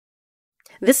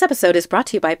This episode is brought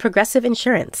to you by Progressive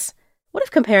Insurance. What if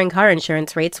comparing car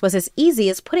insurance rates was as easy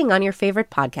as putting on your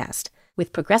favorite podcast?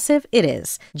 With Progressive, it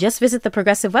is. Just visit the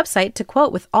Progressive website to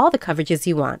quote with all the coverages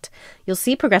you want. You'll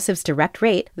see Progressive's direct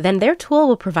rate, then their tool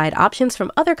will provide options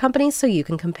from other companies so you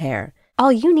can compare.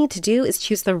 All you need to do is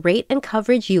choose the rate and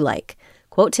coverage you like.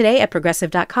 Quote today at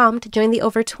Progressive.com to join the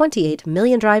over 28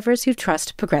 million drivers who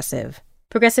trust Progressive.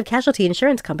 Progressive Casualty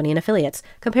Insurance Company and Affiliates.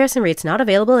 Comparison rates not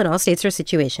available in all states or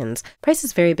situations.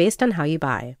 Prices vary based on how you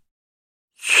buy.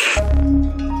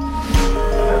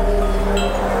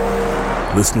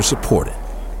 Listener supported.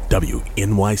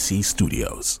 WNYC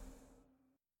Studios.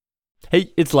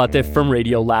 Hey, it's Latif from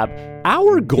Radio Lab.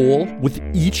 Our goal with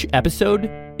each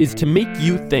episode is to make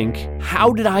you think,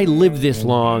 how did I live this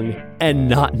long and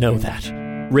not know that?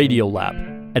 Radio Lab.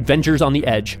 Adventures on the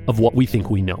edge of what we think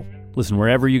we know. Listen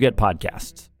wherever you get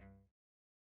podcasts.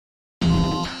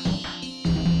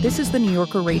 This is the New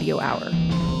Yorker Radio Hour,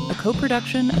 a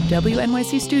co-production of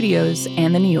WNYC Studios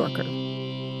and The New Yorker.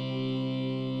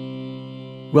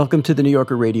 Welcome to the New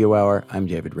Yorker Radio Hour. I'm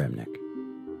David Remnick.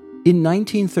 In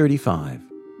 1935,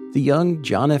 the young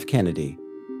John F. Kennedy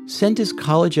sent his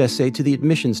college essay to the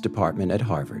admissions department at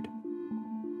Harvard.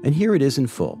 And here it is in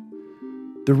full.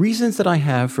 The reasons that I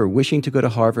have for wishing to go to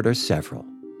Harvard are several.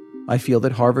 I feel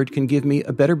that Harvard can give me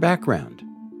a better background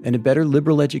and a better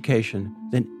liberal education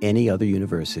than any other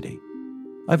university.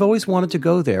 I've always wanted to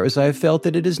go there, as I have felt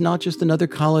that it is not just another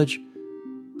college,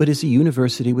 but is a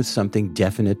university with something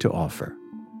definite to offer.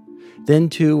 Then,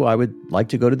 too, I would like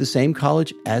to go to the same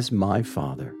college as my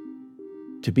father.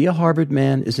 To be a Harvard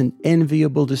man is an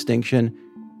enviable distinction,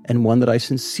 and one that I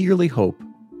sincerely hope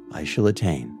I shall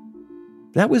attain.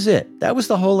 That was it. That was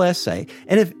the whole essay.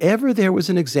 And if ever there was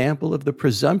an example of the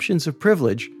presumptions of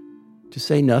privilege, to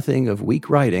say nothing of weak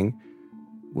writing,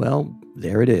 well,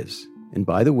 there it is. And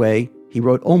by the way, he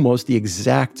wrote almost the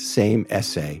exact same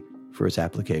essay for his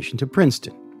application to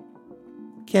Princeton.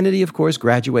 Kennedy, of course,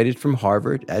 graduated from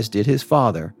Harvard, as did his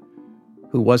father,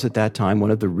 who was at that time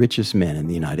one of the richest men in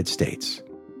the United States.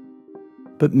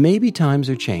 But maybe times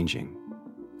are changing.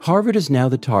 Harvard is now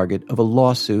the target of a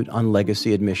lawsuit on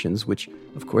legacy admissions, which,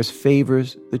 of course,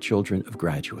 favors the children of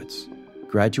graduates.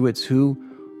 Graduates who,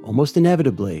 almost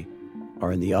inevitably,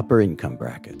 are in the upper income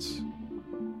brackets.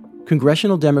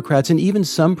 Congressional Democrats and even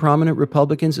some prominent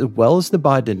Republicans, as well as the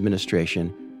Biden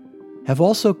administration, have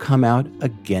also come out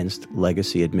against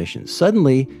legacy admissions.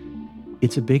 Suddenly,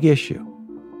 it's a big issue.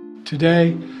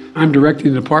 Today, I'm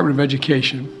directing the Department of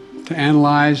Education to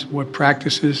analyze what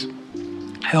practices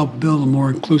help build a more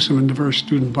inclusive and diverse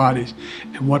student bodies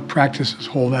and what practices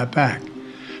hold that back.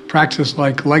 Practices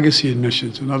like legacy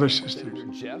admissions and other systems.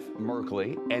 Senator Jeff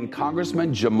Merkley and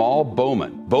Congressman Jamal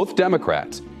Bowman, both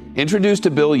Democrats, introduced a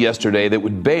bill yesterday that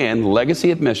would ban legacy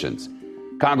admissions.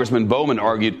 Congressman Bowman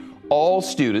argued all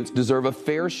students deserve a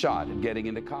fair shot at getting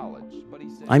into college. But he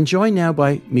said, I'm joined now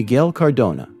by Miguel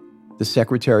Cardona, the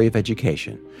Secretary of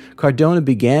Education. Cardona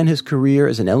began his career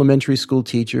as an elementary school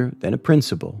teacher, then a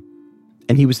principal,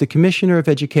 and he was the Commissioner of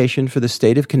Education for the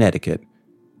state of Connecticut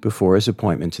before his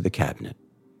appointment to the cabinet.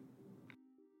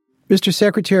 Mr.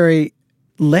 Secretary,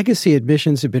 legacy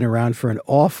admissions have been around for an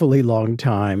awfully long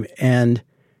time, and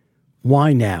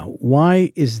why now?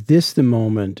 Why is this the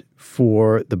moment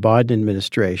for the Biden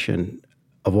administration,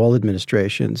 of all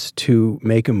administrations, to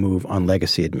make a move on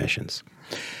legacy admissions?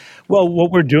 Well,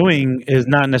 what we're doing is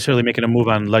not necessarily making a move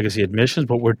on legacy admissions.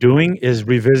 What we're doing is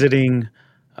revisiting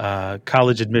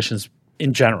college admissions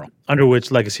in general, under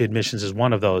which legacy admissions is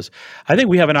one of those. I think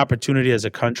we have an opportunity as a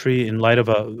country, in light of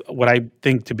what I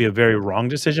think to be a very wrong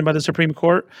decision by the Supreme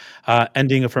Court,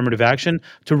 ending affirmative action,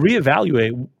 to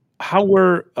reevaluate how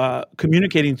we're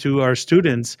communicating to our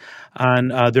students on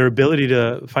their ability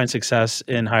to find success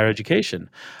in higher education.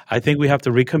 I think we have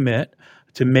to recommit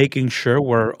to making sure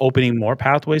we're opening more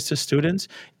pathways to students,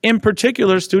 in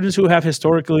particular students who have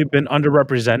historically been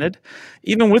underrepresented.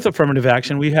 Even with affirmative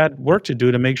action, we had work to do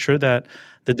to make sure that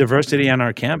the diversity on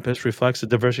our campus reflects the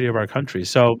diversity of our country.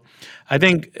 So I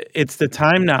think it's the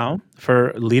time now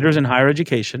for leaders in higher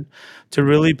education to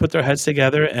really put their heads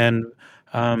together and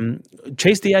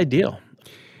chase the ideal.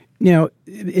 Now,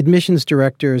 admissions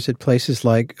directors at places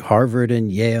like Harvard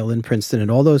and Yale and Princeton and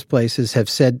all those places have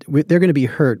said they're going to be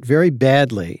hurt very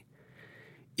badly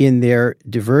in their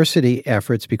diversity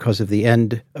efforts because of the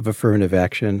end of affirmative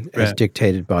action as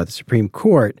dictated by the Supreme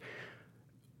Court.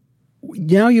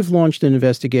 Now you've launched an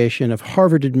investigation of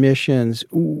Harvard admissions.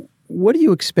 What do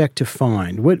you expect to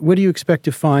find? What do you expect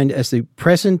to find as the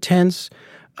present tense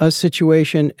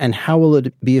situation, and how will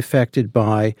it be affected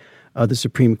by the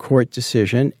Supreme Court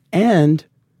decision? And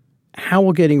how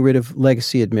will getting rid of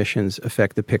legacy admissions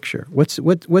affect the picture? What's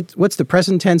the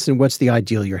present tense and what's the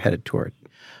ideal you're headed toward?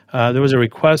 There was a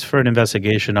request for an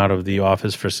investigation out of the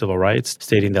Office for Civil Rights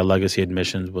stating that legacy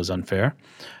admissions was unfair.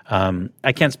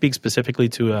 I can't speak specifically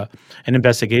to an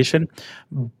investigation,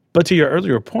 but to your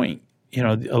earlier point,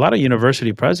 a lot of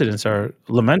university presidents are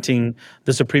lamenting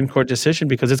the Supreme Court decision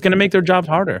because it's going to make their jobs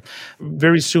harder.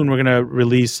 Very soon, we're going to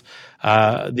release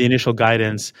the initial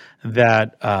guidance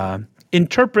that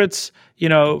interprets,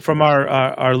 from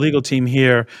our legal team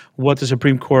here, what the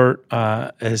Supreme Court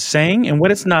is saying and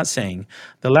what it's not saying.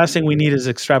 The last thing we need is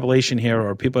extrapolation here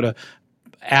or people to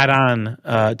add on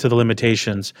to the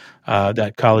limitations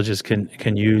that colleges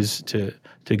can use to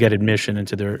get admission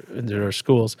into their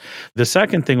schools. The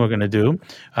second thing we're going to do,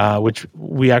 which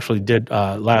we actually did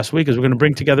last week, is we're going to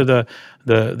bring together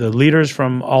the leaders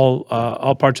from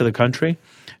all parts of the country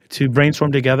to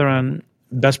brainstorm together on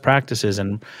best practices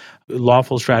and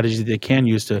lawful strategies they can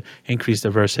use to increase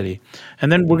diversity. And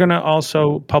then we're going to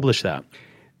also publish that.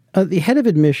 The head of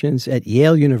admissions at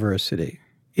Yale University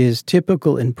is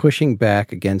typical in pushing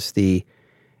back against the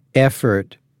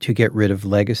effort to get rid of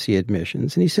legacy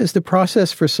admissions. And he says the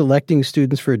process for selecting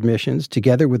students for admissions,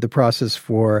 together with the process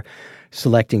for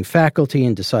selecting faculty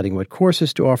and deciding what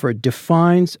courses to offer,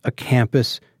 defines a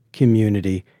campus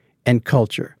community and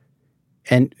culture.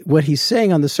 And what he's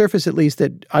saying on the surface, at least,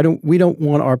 that we don't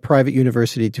want our private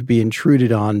university to be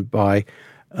intruded on by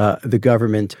the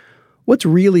government. What's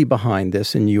really behind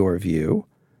this, in your view?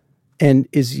 And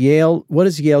what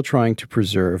is Yale trying to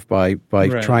preserve by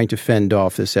right. trying to fend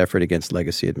off this effort against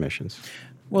legacy admissions?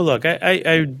 Well, look,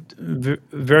 I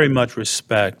very much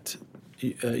respect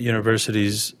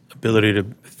universities' ability to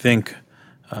think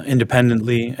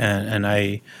independently, and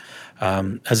I,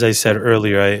 as I said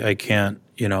earlier, I can't,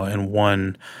 in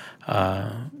one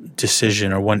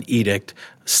decision or one edict,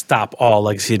 stop all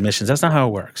legacy admissions. That's not how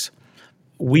it works.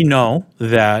 We know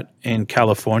that in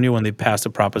California, when they passed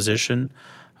a proposition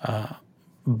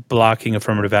blocking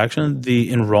affirmative action,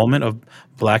 the enrollment of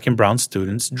Black and brown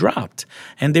students dropped.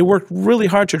 And they worked really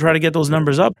hard to try to get those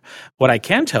numbers up. What I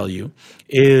can tell you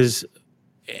is,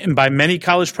 and by many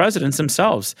college presidents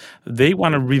themselves, they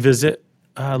want to revisit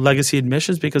legacy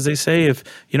admissions because they say if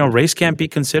race can't be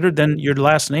considered, then your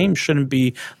last name shouldn't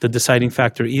be the deciding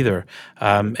factor either.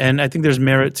 And I think there's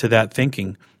merit to that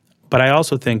thinking. But I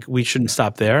also think we shouldn't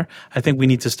stop there. I think we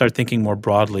need to start thinking more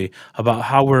broadly about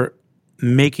how we're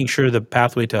making sure the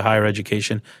pathway to higher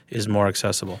education is more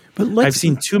accessible. I've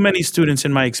seen too many students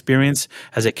in my experience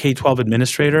as a K-12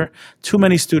 administrator, too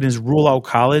many students rule out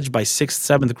college by 6th,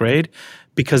 7th grade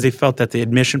because they felt that the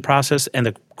admission process and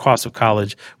the cost of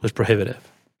college was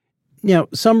prohibitive. Now,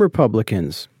 some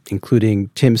Republicans, including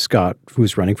Tim Scott,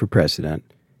 who's running for president,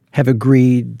 have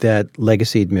agreed that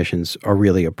legacy admissions are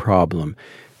really a problem.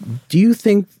 Do you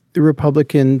think the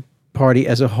Republican Party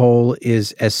as a whole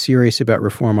is as serious about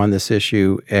reform on this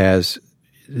issue as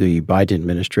the Biden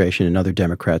administration and other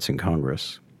Democrats in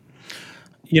Congress?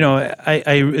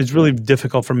 It's really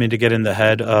difficult for me to get in the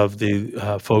head of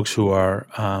the folks who are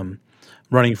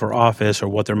running for office or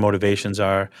what their motivations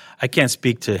are. I can't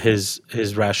speak to his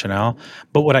rationale,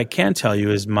 but what I can tell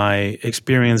you is my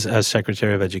experience as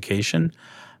Secretary of Education,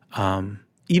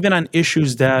 even on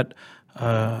issues that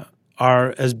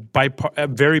are as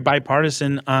very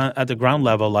bipartisan at the ground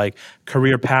level, like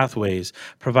career pathways,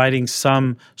 providing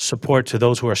some support to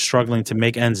those who are struggling to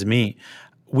make ends meet.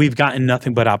 We've gotten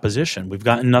nothing but opposition. We've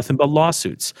gotten nothing but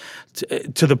lawsuits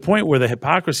to the point where the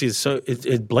hypocrisy is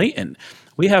it's blatant.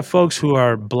 We have folks who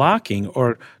are blocking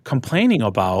or complaining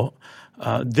about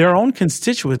their own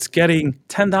constituents getting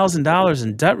 $10,000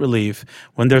 in debt relief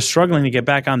when they're struggling to get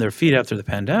back on their feet after the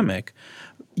pandemic.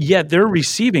 Yet they're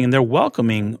receiving and they're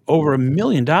welcoming over $1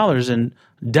 million in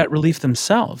debt relief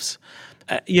themselves.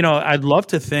 I'd love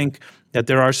to think that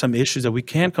there are some issues that we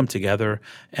can come together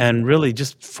and really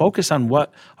just focus on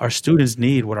what our students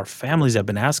need, what our families have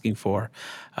been asking for.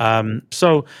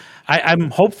 So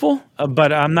I'm hopeful,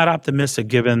 but I'm not optimistic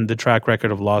given the track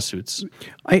record of lawsuits.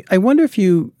 I wonder if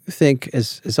you think,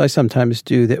 as I sometimes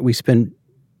do, that we spend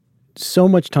so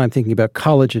much time thinking about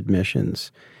college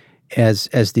admissions as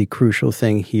the crucial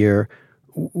thing here,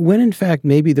 when in fact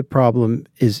maybe the problem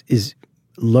is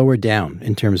lower down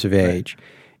in terms of age.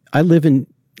 Right. I live in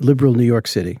liberal New York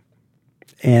City,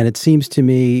 and it seems to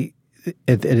me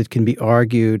that it can be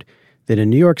argued that in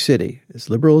New York City, as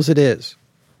liberal as it is,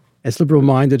 as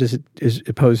liberal-minded as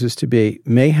it poses to be,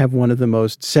 may have one of the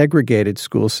most segregated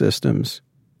school systems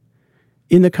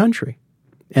in the country.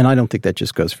 And I don't think that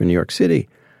just goes for New York City.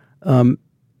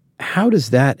 How does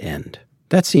that end?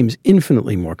 That seems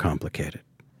infinitely more complicated.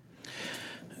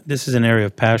 this is an area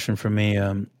of passion for me.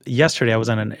 Yesterday, I was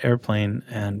on an airplane,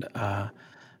 and I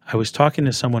was talking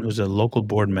to someone who's a local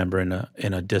board member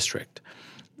in a district.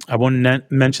 I won't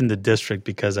mention the district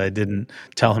because I didn't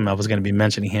tell him I was going to be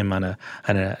mentioning him on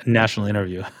a national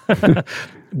interview.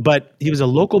 But he was a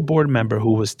local board member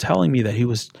who was telling me that he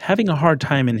was having a hard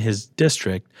time in his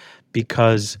district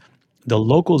because the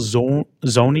local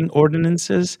zoning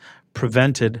ordinances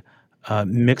prevented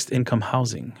mixed income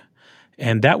housing.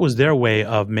 And that was their way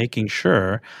of making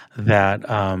sure that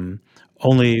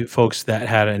only folks that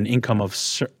had an income of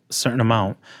certain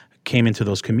amount came into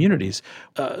those communities.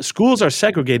 Schools are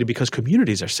segregated because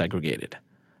communities are segregated.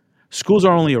 Schools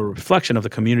are only a reflection of the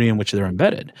community in which they're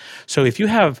embedded. So if you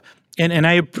have, and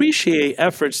I appreciate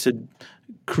efforts to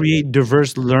create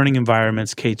diverse learning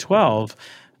environments K-12,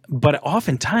 but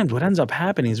oftentimes what ends up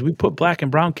happening is we put black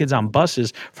and brown kids on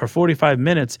buses for 45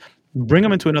 minutes, bring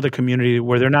them into another community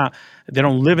where they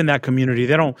don't live in that community.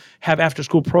 They don't have after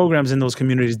school programs in those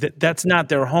communities. That's not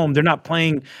their home. They're not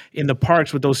playing in the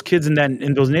parks with those kids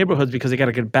in those neighborhoods because they got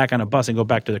to get back on a bus and go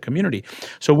back to their community.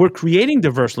 So we're creating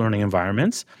diverse learning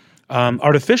environments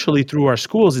artificially through our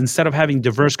schools instead of having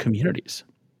diverse communities.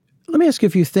 Let me ask you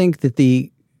if you think that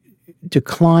the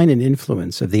decline in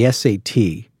influence of the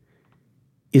SAT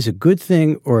is a good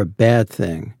thing or a bad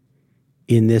thing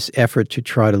in this effort to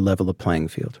try to level the playing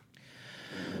field.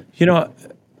 You know,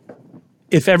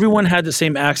 if everyone had the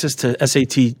same access to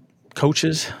SAT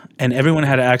coaches and everyone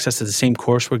had access to the same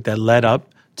coursework that led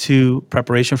up to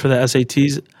preparation for the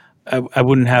SATs, I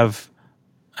wouldn't have.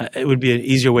 It would be an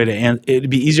easier way to it'd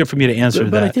be easier for me to answer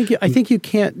that. But I think you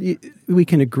can't. We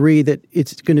can agree that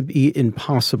it's going to be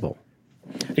impossible.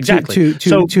 Exactly.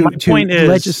 To point is,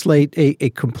 legislate a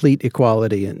complete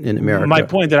equality in America. My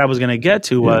point that I was going to get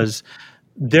to was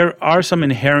there are some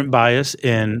inherent bias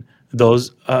in those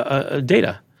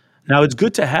data. Now, it's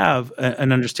good to have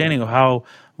an understanding of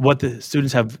what the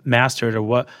students have mastered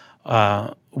or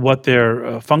what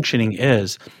their functioning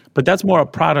is, but that's more a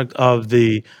product of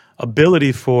the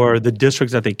ability for the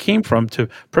districts that they came from to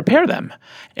prepare them.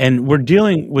 And we're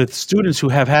dealing with students who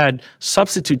have had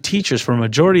substitute teachers for a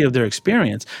majority of their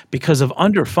experience because of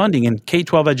underfunding in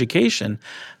K-12 education.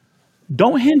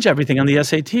 Don't hinge everything on the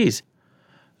SATs.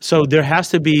 So there has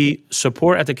to be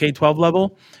support at the K-12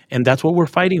 level, and that's what we're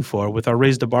fighting for with our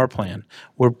Raise the Bar plan.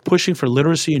 We're pushing for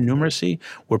literacy and numeracy.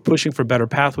 We're pushing for better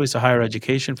pathways to higher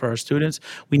education for our students.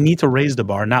 We need to raise the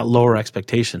bar, not lower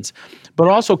expectations. But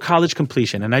also college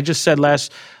completion. And I just said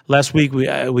last week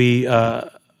we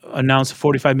announced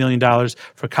 $45 million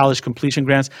for college completion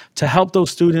grants to help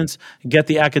those students get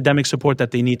the academic support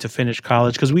that they need to finish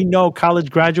college. Because we know college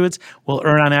graduates will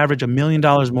earn on average $1 million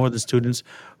more than students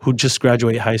who just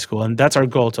graduate high school. And that's our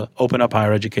goal, to open up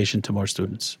higher education to more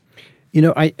students. You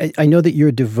know, I know that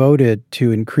you're devoted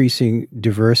to increasing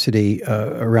diversity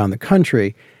around the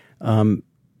country.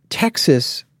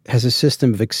 Texas has a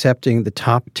system of accepting the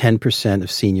top 10%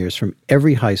 of seniors from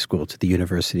every high school to the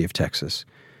University of Texas.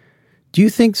 Do you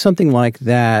think something like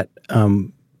that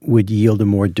would yield a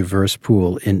more diverse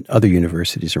pool in other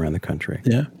universities around the country?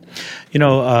 Yeah. You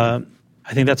know,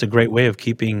 I think that's a great way of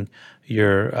keeping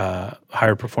your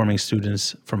higher performing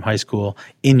students from high school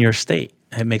in your state.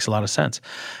 It makes a lot of sense.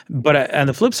 But on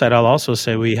the flip side, I'll also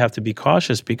say we have to be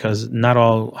cautious because not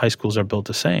all high schools are built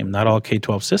the same. Not all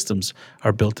K-12 systems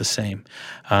are built the same.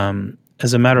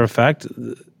 As a matter of fact,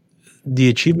 the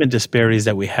achievement disparities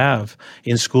that we have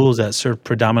in schools that serve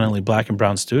predominantly black and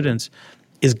brown students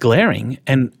is glaring.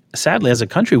 And sadly, as a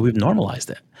country, we've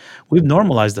normalized it. We've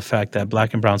normalized the fact that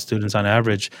black and brown students on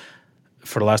average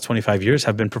for the last 25 years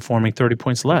have been performing 30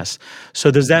 points less. So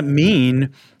does that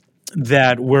mean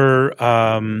that we're,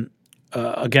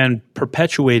 again,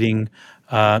 perpetuating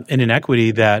an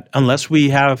inequity that unless we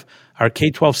have our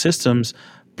K-12 systems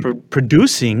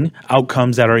producing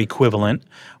outcomes that are equivalent,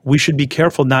 we should be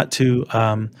careful not to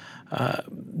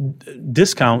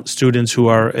discount students who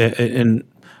are in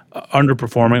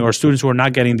underperforming or students who are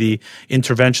not getting the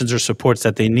interventions or supports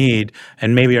that they need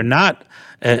and maybe are not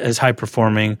as high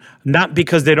performing, not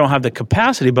because they don't have the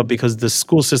capacity, but because the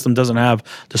school system doesn't have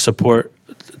the support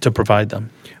to provide them.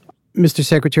 Mr.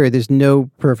 Secretary, there's no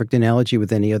perfect analogy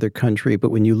with any other country, but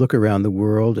when you look around the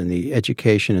world and the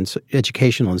educational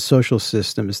and social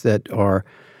systems that are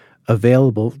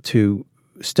available to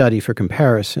study for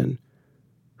comparison,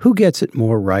 who gets it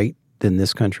more right than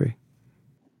this country?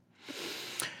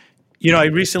 You know, I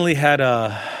recently had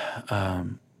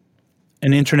an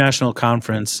international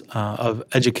conference of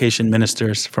education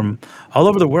ministers from all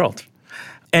over the world.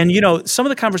 And, you know, some of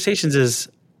the conversations is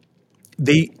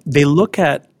they look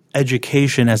at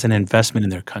education as an investment in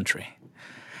their country.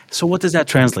 So what does that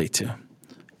translate to?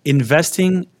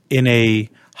 Investing in a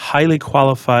highly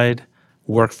qualified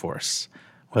workforce,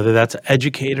 whether that's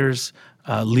educators,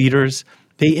 leaders.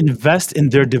 They invest in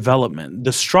their development.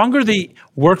 The stronger the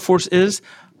workforce is,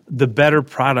 the better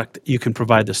product you can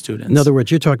provide the students. In other words,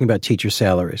 you're talking about teacher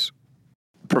salaries.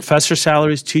 Professor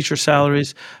salaries, teacher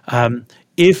salaries.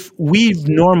 If we've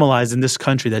normalized in this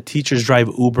country that teachers drive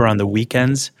Uber on the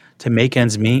weekends to make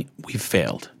ends meet, we've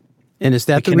failed. And is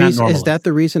that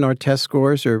the reason our test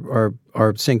scores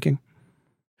are sinking?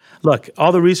 Look,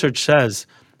 all the research says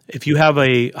if you have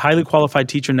a highly qualified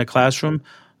teacher in the classroom,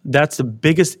 that's the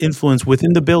biggest influence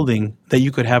within the building that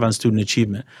you could have on student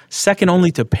achievement, second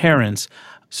only to parents.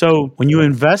 So when you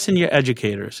invest in your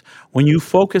educators, when you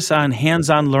focus on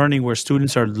hands-on learning where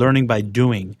students are learning by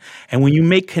doing, and when you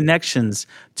make connections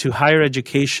to higher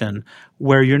education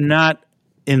where you're not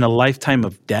in a lifetime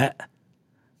of debt,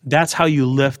 that's how you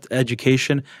lift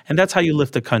education, and that's how you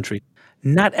lift the country.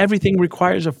 Not everything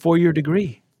requires a 4-year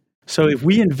degree. So if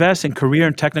we invest in career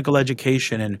and technical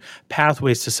education and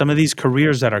pathways to some of these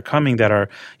careers that are coming that are,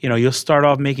 you'll start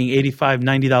off making $85,000,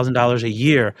 $90,000 a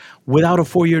year without a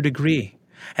 4-year degree.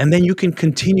 And then you can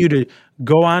continue to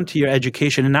go on to your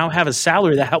education and now have a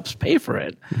salary that helps pay for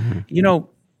it. Mm-hmm.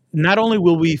 Not only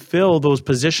will we fill those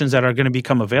positions that are going to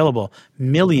become available,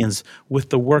 millions with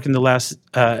the work in the last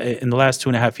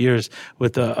 2.5 years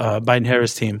with the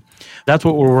Biden-Harris team. That's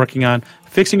what we're working on,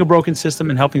 fixing a broken system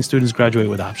and helping students graduate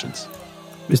with options.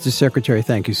 Mr. Secretary,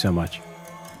 thank you so much.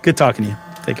 Good talking to you.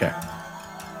 Take care.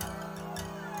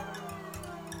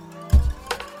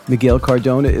 Miguel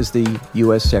Cardona is the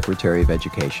U.S. Secretary of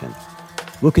Education.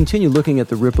 We'll continue looking at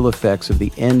the ripple effects of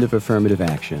the end of affirmative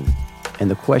action and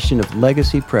the question of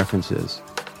legacy preferences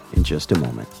in just a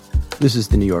moment. This is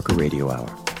the New Yorker Radio Hour.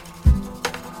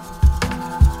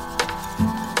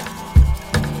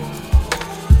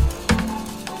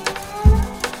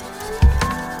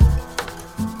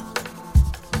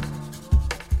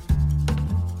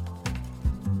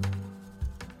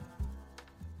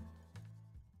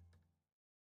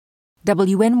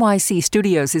 WNYC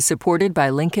Studios is supported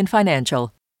by Lincoln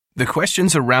Financial. The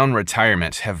questions around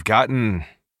retirement have gotten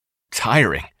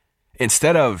tiring.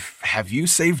 Instead of, have you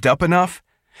saved up enough?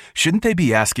 Shouldn't they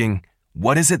be asking,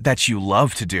 what is it that you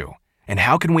love to do? And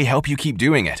how can we help you keep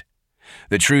doing it?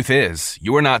 The truth is,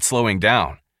 you're not slowing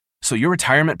down. So your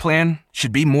retirement plan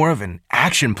should be more of an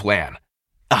action plan,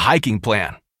 a hiking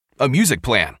plan, a music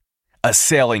plan, a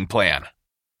sailing plan.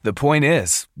 The point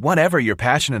is, whatever you're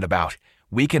passionate about,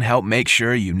 we can help make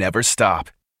sure you never stop.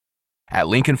 At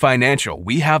Lincoln Financial,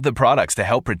 we have the products to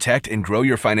help protect and grow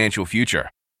your financial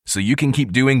future so you can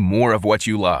keep doing more of what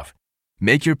you love.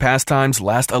 Make your pastimes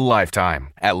last a lifetime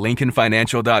at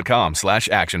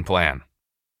lincolnfinancial.com/action-plan.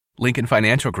 Lincoln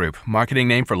Financial Group, marketing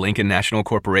name for Lincoln National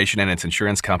Corporation and its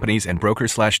insurance companies and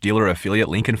broker/dealer affiliate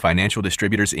Lincoln Financial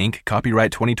Distributors, Inc.,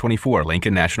 copyright 2024,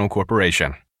 Lincoln National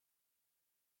Corporation.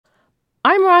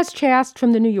 I'm Roz Chast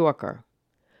from The New Yorker.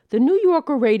 The New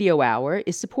Yorker Radio Hour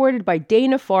is supported by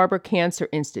Dana-Farber Cancer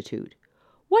Institute.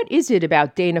 What is it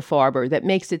about Dana-Farber that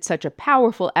makes it such a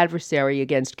powerful adversary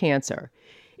against cancer?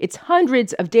 It's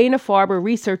hundreds of Dana-Farber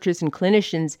researchers and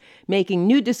clinicians making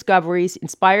new discoveries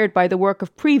inspired by the work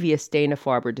of previous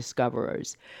Dana-Farber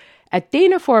discoverers. At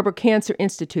Dana-Farber Cancer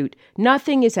Institute,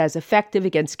 nothing is as effective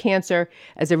against cancer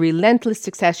as a relentless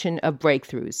succession of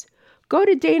breakthroughs. Go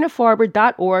to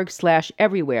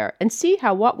danafarber.org/everywhere and see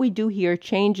how what we do here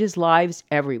changes lives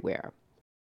everywhere.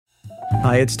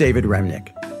 Hi, it's David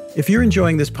Remnick. If you're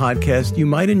enjoying this podcast, you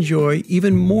might enjoy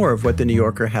even more of what The New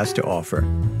Yorker has to offer.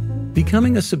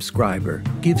 Becoming a subscriber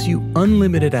gives you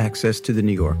unlimited access to The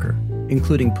New Yorker,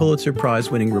 including Pulitzer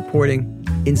Prize-winning reporting,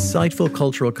 insightful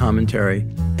cultural commentary,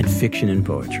 and fiction and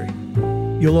poetry.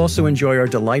 You'll also enjoy our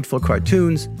delightful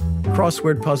cartoons,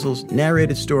 crossword puzzles,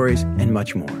 narrated stories, and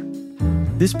much more.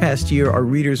 This past year, our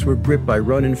readers were gripped by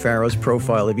Ronan Farrow's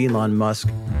profile of Elon Musk,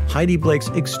 Heidi Blake's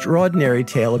extraordinary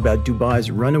tale about Dubai's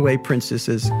runaway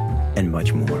princesses, and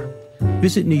much more.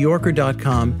 Visit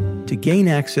NewYorker.com to gain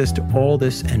access to all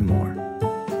this and more.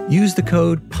 Use the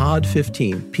code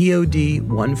POD15,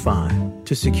 POD15,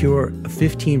 to secure a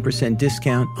 15%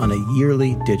 discount on a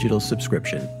yearly digital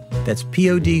subscription. That's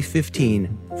POD15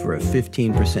 for a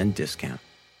 15% discount.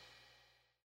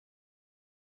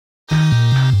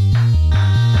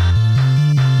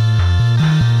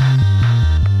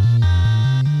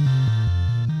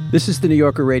 This is the New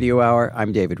Yorker Radio Hour.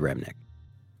 I'm David Remnick.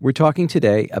 We're talking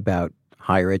today about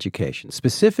higher education,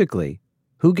 specifically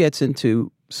who gets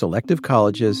into selective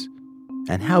colleges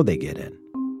and how they get in.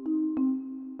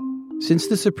 Since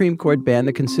the Supreme Court banned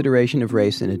the consideration of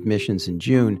race in admissions in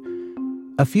June,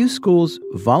 a few schools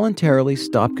voluntarily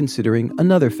stopped considering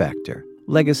another factor,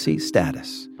 legacy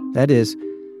status, That is,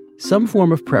 some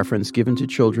form of preference given to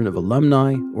children of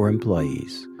alumni or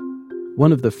employees.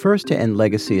 One of the first to end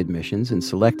legacy admissions in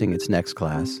selecting its next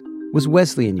class was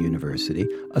Wesleyan University,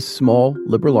 a small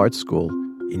liberal arts school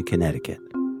in Connecticut.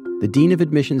 The dean of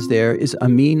admissions there is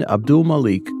Amin Abdul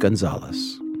Malik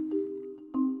Gonzalez.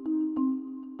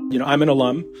 I'm an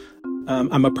alum.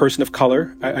 I'm a person of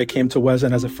color. I came to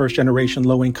Wesleyan as a first-generation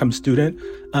low-income student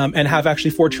and have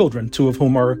actually 4 children, 2 of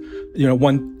whom are,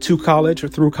 one to college or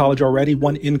through college already,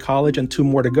 1 in college, and 2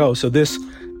 more to go. So this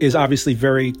is obviously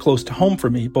very close to home for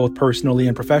me, both personally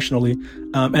and professionally.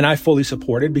 And I fully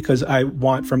support it because I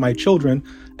want for my children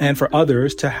and for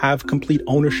others to have complete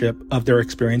ownership of their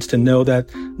experience, to know that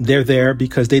they're there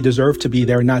because they deserve to be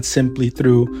there, not simply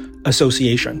through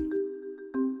association.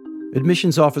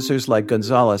 Admissions officers like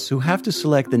Gonzalez, who have to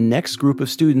select the next group of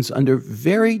students under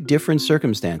very different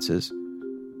circumstances,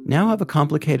 now have a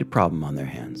complicated problem on their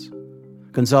hands.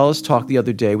 Gonzalez talked the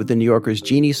other day with the New Yorker's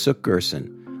Jeannie Suk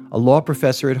Gerson, a law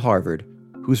professor at Harvard,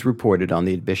 who's reported on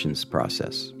the admissions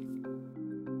process.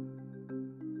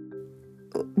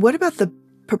 What about the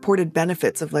purported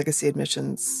benefits of legacy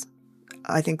admissions?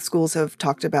 I think schools have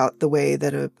talked about the way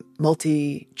that a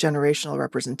multi-generational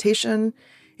representation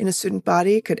in a student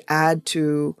body could add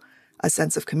to a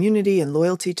sense of community and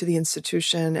loyalty to the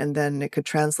institution, and then it could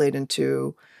translate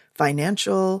into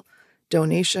financial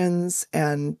donations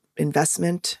and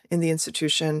investment in the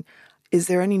institution. Is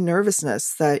there any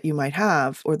nervousness that you might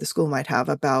have, or the school might have,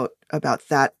 about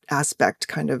that aspect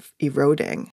kind of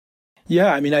eroding?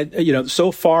 Yeah,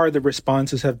 so far the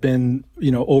responses have been,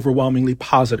 overwhelmingly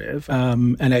positive.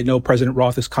 And I know President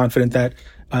Roth is confident that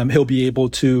he'll be able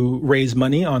to raise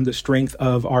money on the strength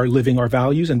of our living our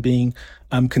values and being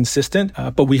consistent.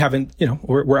 But we haven't,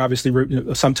 we're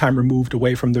obviously some time removed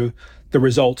away from the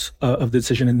results of the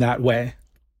decision in that way.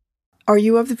 Are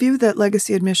you of the view that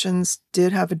legacy admissions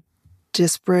did have a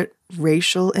disparate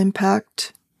racial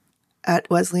impact at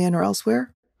Wesleyan or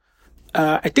elsewhere?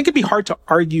 I think it'd be hard to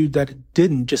argue that it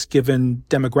didn't, just given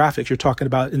demographics. You're talking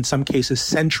about, in some cases,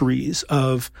 centuries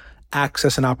of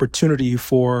access and opportunity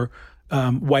for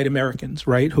white Americans,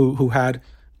 right, who had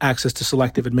access to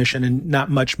selective admission, and not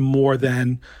much more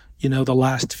than, the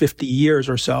last 50 years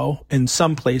or so in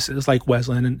some places like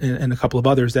Wesleyan and a couple of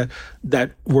others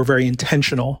that were very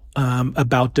intentional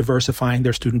about diversifying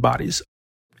their student bodies.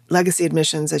 Legacy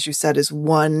admissions, as you said, is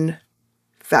one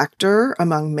factor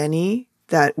among many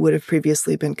that would have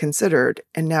previously been considered.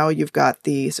 And now you've got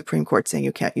the Supreme Court saying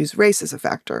you can't use race as a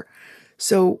factor.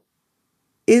 So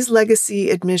is legacy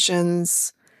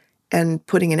admissions and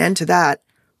putting an end to that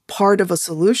part of a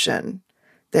solution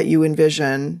that you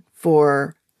envision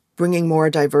for bringing more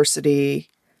diversity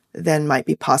than might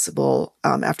be possible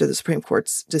after the Supreme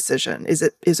Court's decision? Is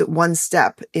it one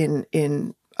step in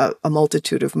a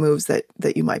multitude of moves that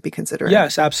you might be considering?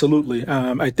 Yes, absolutely.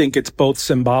 I think it's both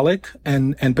symbolic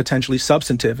and potentially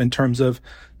substantive in terms of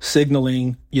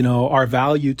signaling, our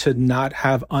value to not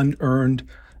have unearned,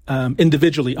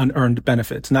 individually unearned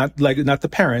benefits, not the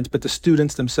parents, but the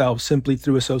students themselves, simply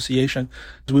through association.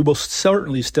 We will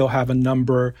certainly still have a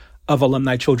number of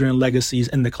alumni children and legacies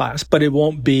in the class, but it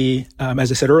won't be,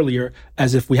 as I said earlier,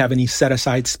 as if we have any set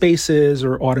aside spaces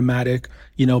or automatic,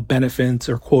 benefits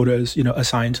or quotas,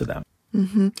 assigned to them.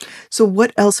 Mm-hmm. So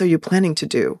what else are you planning to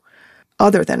do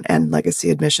other than end legacy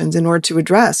admissions in order to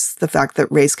address the fact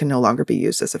that race can no longer be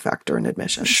used as a factor in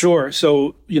admissions? Sure.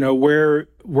 So,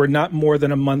 we're not more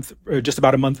than a month, or just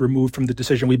about a month removed from the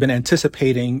decision. We've been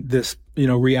anticipating this,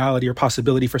 reality or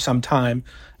possibility for some time.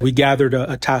 We gathered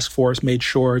a task force, made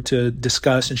sure to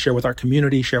discuss and share with our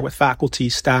community, share with faculty,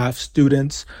 staff,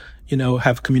 students,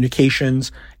 have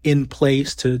communications in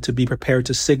place to be prepared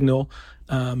to signal,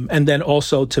 and then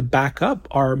also to back up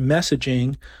our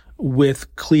messaging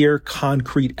with clear,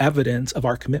 concrete evidence of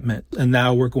our commitment. And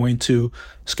now we're going to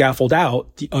scaffold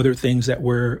out the other things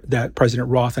that President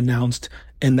Roth announced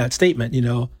in that statement,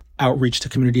 outreach to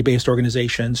community-based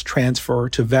organizations, transfer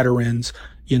to veterans,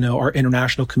 our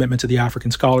international commitment to the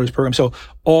African Scholars Program. So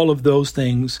all of those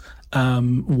things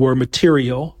were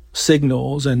material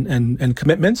signals and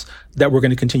commitments that we're going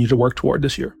to continue to work toward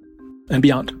this year and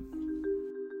beyond.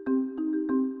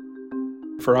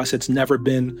 For us, it's never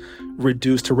been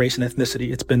reduced to race and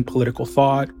ethnicity. It's been political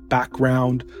thought,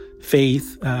 background,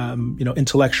 faith,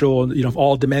 intellectual, of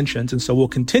all dimensions. And so we'll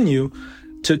continue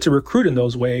to recruit in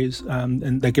those ways,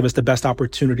 and that give us the best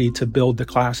opportunity to build the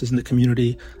classes and the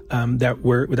community that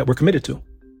we're committed to.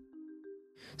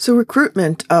 So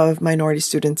recruitment of minority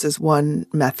students is one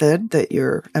method that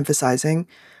you're emphasizing.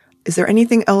 Is there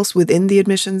anything else within the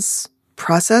admissions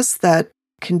process that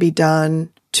can be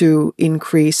done to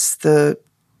increase the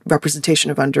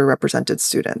representation of underrepresented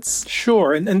students?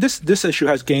 Sure, and this issue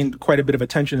has gained quite a bit of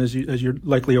attention, as you're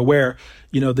likely aware.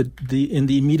 In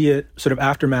the immediate sort of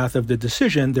aftermath of the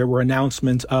decision, there were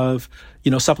announcements of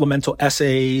supplemental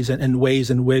essays and ways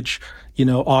in which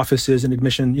offices and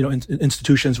admission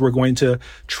institutions were going to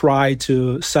try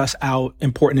to suss out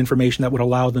important information that would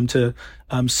allow them to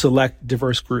select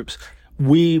diverse groups.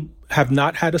 We have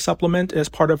not had a supplement as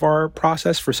part of our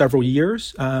process for several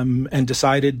years, and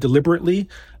decided deliberately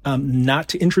not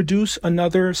to introduce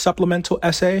another supplemental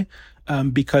essay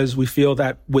because we feel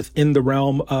that within the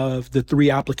realm of the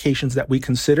 3 applications that we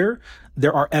consider,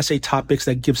 there are essay topics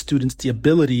that give students the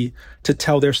ability to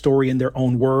tell their story in their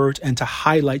own words and to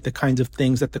highlight the kinds of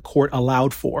things that the court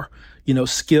allowed for.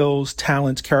 Skills,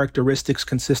 talents, characteristics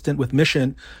consistent with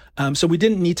mission. So we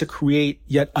didn't need to create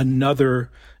yet another,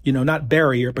 not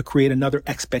barrier, but create another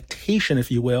expectation,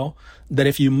 if you will, that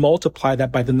if you multiply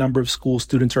that by the number of schools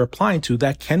students are applying to,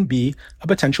 that can be a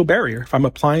potential barrier. If I'm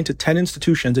applying to 10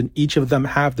 institutions and each of them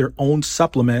have their own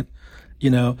supplement,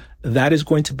 that is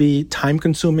going to be time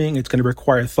consuming. It's going to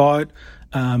require thought,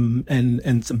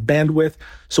 and some bandwidth.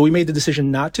 So we made the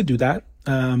decision not to do that.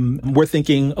 We're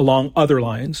thinking along other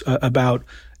lines about,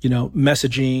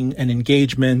 messaging and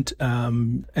engagement.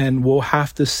 And we'll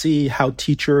have to see how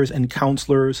teachers and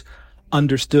counselors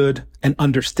understood and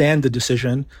understand the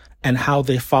decision and how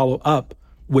they follow up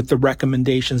with the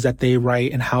recommendations that they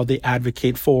write and how they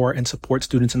advocate for and support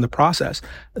students in the process.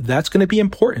 That's going to be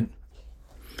important.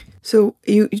 So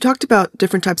you talked about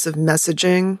different types of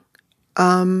messaging.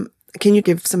 Can you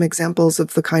give some examples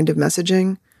of the kind of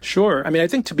messaging? Sure. I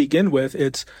think to begin with,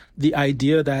 it's the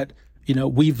idea that,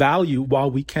 we value,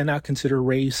 while we cannot consider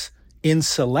race in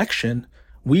selection,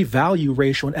 we value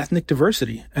racial and ethnic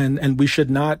diversity, and we should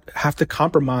not have to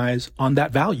compromise on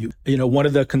that value. One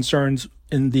of the concerns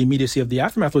in the immediacy of the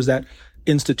aftermath was that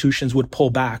institutions would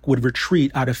pull back, would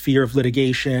retreat out of fear of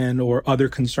litigation or other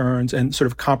concerns and sort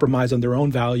of compromise on their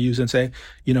own values and say,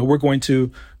 we're going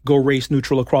to go race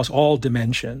neutral across all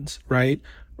dimensions, right?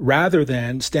 Rather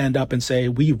than stand up and say,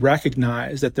 we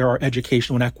recognize that there are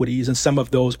educational inequities and some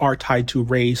of those are tied to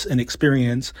race and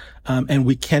experience, and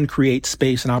we can create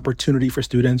space and opportunity for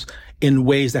students in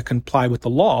ways that comply with the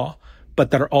law,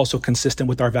 but that are also consistent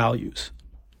with our values.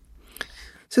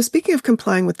 So speaking of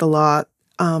complying with the law,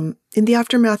 in the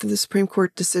aftermath of the Supreme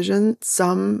Court decision,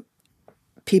 some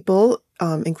people,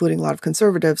 including a lot of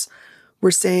conservatives,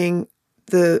 were saying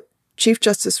the Chief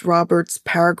Justice Roberts'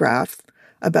 paragraph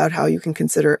about how you can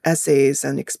consider essays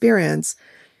and experience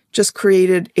just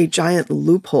created a giant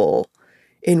loophole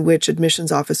in which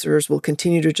admissions officers will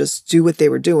continue to just do what they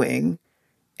were doing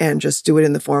and just do it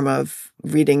in the form of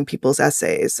reading people's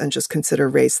essays and just consider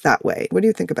race that way. What do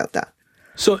you think about that?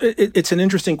 So it's an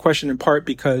interesting question in part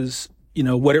because,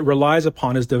 what it relies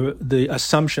upon is the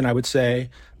assumption, I would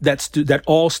say, that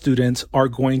all students are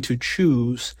going to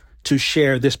choose to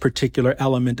share this particular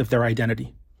element of their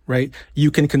identity. Right?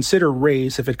 You can consider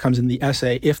race if it comes in the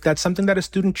essay, if that's something that a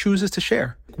student chooses to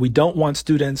share. We don't want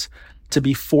students to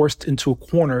be forced into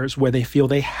corners where they feel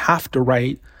they have to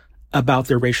write about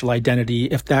their racial identity,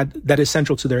 if that is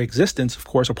central to their existence, of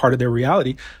course, or part of their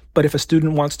reality. But if a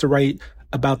student wants to write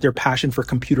about their passion for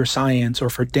computer science or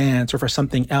for dance or for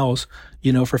something else,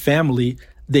 for family,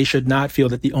 they should not feel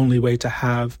that the only way to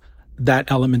have that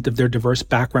element of their diverse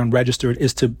background registered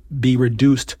is to be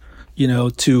reduced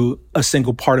to a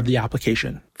single part of the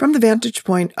application. From the vantage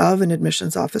point of an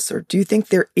admissions officer, do you think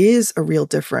there is a real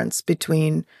difference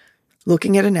between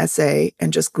looking at an essay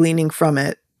and just gleaning from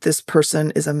it, this person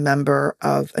is a member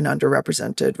of an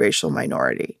underrepresented racial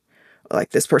minority,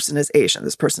 like this person is Asian,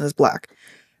 this person is Black,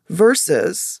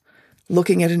 versus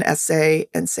looking at an essay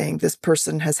and saying this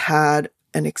person has had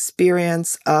an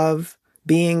experience of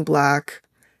being Black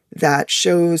that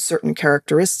shows certain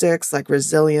characteristics like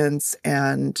resilience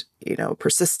and,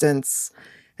 persistence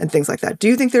and things like that. Do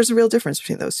you think there's a real difference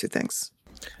between those two things?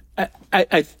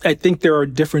 I think there are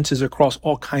differences across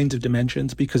all kinds of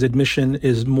dimensions because admission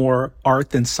is more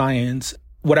art than science.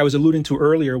 What I was alluding to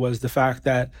earlier was the fact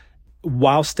that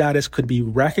while status could be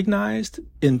recognized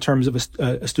in terms of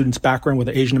a student's background,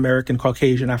 whether Asian American,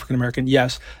 Caucasian, African American,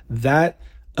 yes, that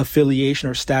affiliation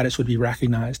or status would be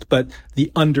recognized, but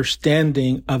the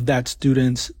understanding of that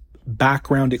student's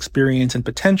background, experience, and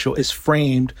potential is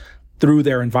framed through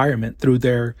their environment, through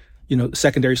their,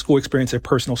 secondary school experience, their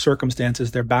personal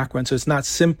circumstances, their background. So it's not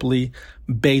simply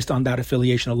based on that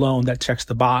affiliation alone that checks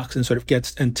the box and sort of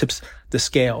gets and tips the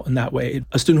scale in that way.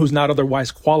 A student who's not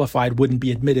otherwise qualified wouldn't be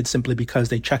admitted simply because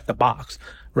they check the box,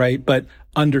 right? But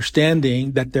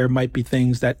understanding that there might be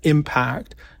things that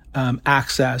impact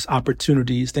access,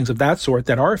 opportunities, things of that sort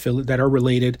that are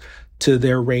related to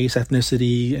their race,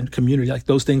 ethnicity, and community. Like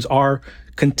those things are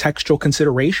contextual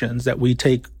considerations that we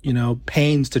take,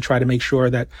 pains to try to make sure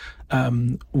that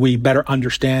we better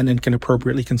understand and can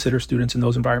appropriately consider students in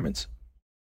those environments.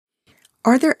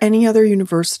 Are there any other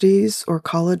universities or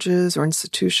colleges or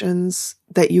institutions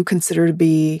that you consider to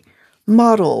be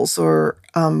models or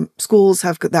schools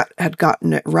that had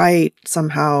gotten it right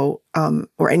somehow,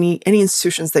 or any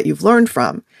institutions that you've learned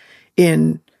from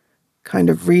in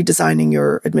kind of redesigning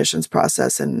your admissions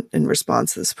process in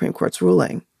response to the Supreme Court's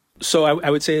ruling? So I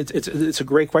would say it's a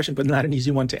great question, but not an easy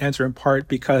one to answer, in part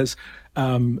because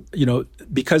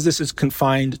because this is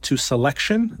confined to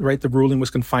selection, right? The ruling was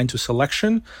confined to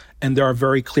selection, and there are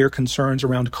very clear concerns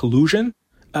around collusion.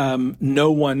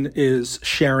 No one is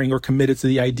sharing or committed to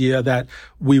the idea that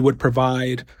we would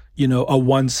provide, a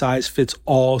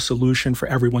one-size-fits-all solution for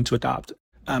everyone to adopt.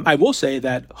 I will say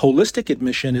that holistic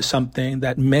admission is something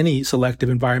that many selective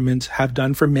environments have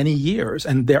done for many years,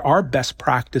 and there are best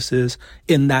practices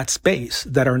in that space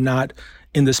that are not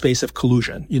in the space of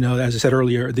collusion. As I said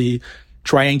earlier, the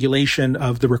triangulation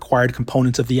of the required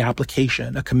components of the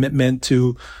application, a commitment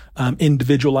to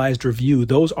individualized review.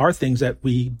 Those are things that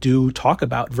we do talk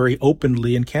about very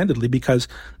openly and candidly because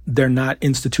they're not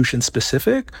institution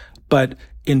specific, but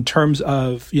in terms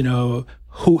of,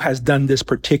 who has done this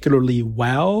particularly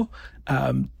well,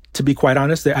 to be quite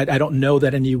honest, I don't know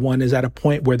that anyone is at a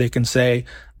point where they can say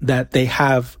that they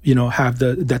have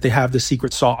the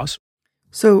secret sauce.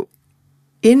 So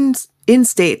in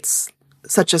states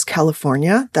such as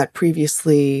California that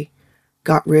previously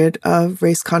got rid of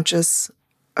race-conscious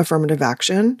affirmative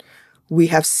action, we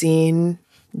have seen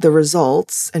the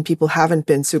results, and people haven't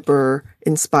been super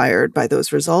inspired by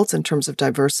those results in terms of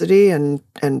diversity, and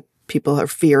people are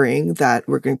fearing that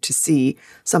we're going to see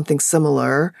something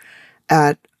similar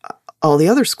at all the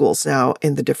other schools now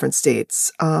in the different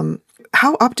states.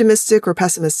 How optimistic or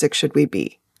pessimistic should we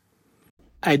be?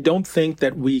 I don't think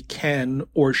that we can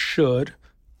or should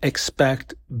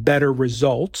expect better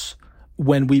results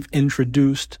when we've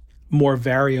introduced more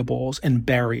variables and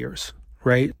barriers,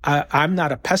 right? I'm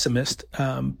not a pessimist,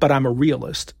 but I'm a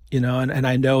realist, and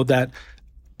I know that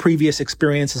previous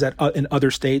experiences in other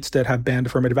states that have banned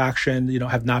affirmative action,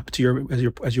 have not,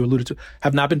 as you alluded to,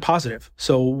 have not been positive.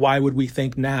 So why would we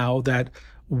think now that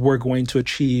we're going to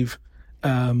achieve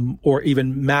or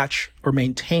even match or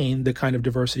maintain the kind of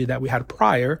diversity that we had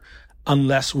prior,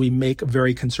 unless we make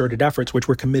very concerted efforts, which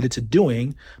we're committed to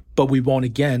doing, but we won't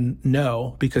again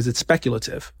know because it's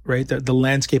speculative, right? The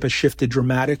landscape has shifted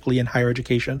dramatically in higher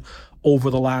education over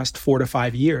the last 4 to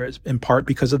 5 years, in part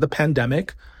because of the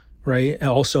pandemic, right? And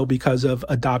also because of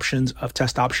adoptions of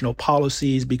test optional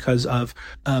policies, because of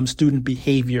student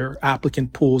behavior.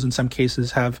 Applicant pools in some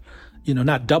cases have,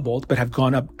 not doubled, but have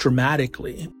gone up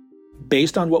dramatically.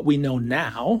 Based on what we know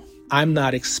now, I'm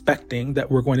not expecting that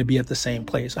we're going to be at the same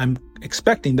place. I'm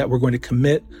expecting that we're going to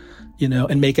commit,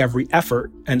 and make every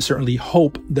effort and certainly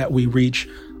hope that we reach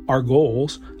our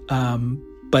goals.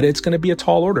 But it's going to be a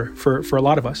tall order for a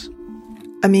lot of us.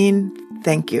 Amin,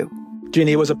 thank you.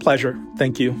 Jeannie, it was a pleasure.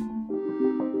 Thank you.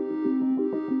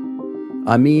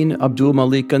 Amin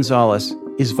Abdul-Malik Gonzalez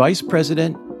is Vice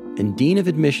President and Dean of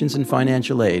Admissions and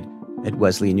Financial Aid at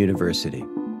Wesleyan University.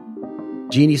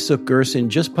 Jeannie Suk Gerson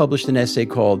just published an essay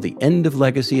called The End of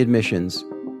Legacy Admissions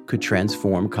Could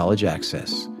Transform College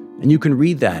Access. And you can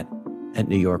read that at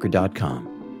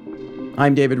NewYorker.com.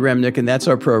 I'm David Remnick, and that's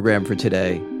our program for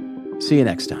today. See you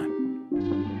next time.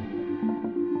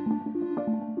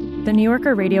 The New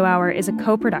Yorker Radio Hour is a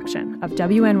co-production of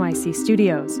WNYC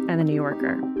Studios and The New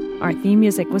Yorker. Our theme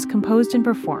music was composed and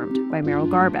performed by Meryl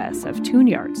Garbes of Tune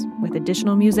Yards, with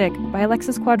additional music by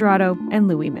Alexis Cuadrado and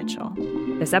Louis Mitchell.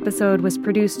 This episode was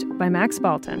produced by Max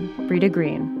Balton, Brita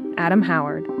Green, Adam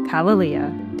Howard,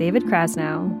 Kalalia, David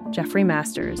Krasnow, Jeffrey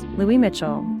Masters, Louis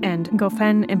Mitchell, and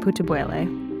Gofen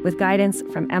Mputubwele, with guidance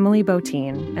from Emily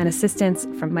Botine and assistance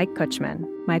from Mike Kutchman,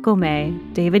 Michael May,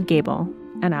 David Gable,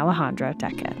 and Alejandra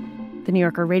Deckett. The New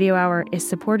Yorker Radio Hour is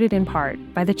supported in part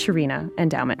by the Chirina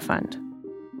Endowment Fund.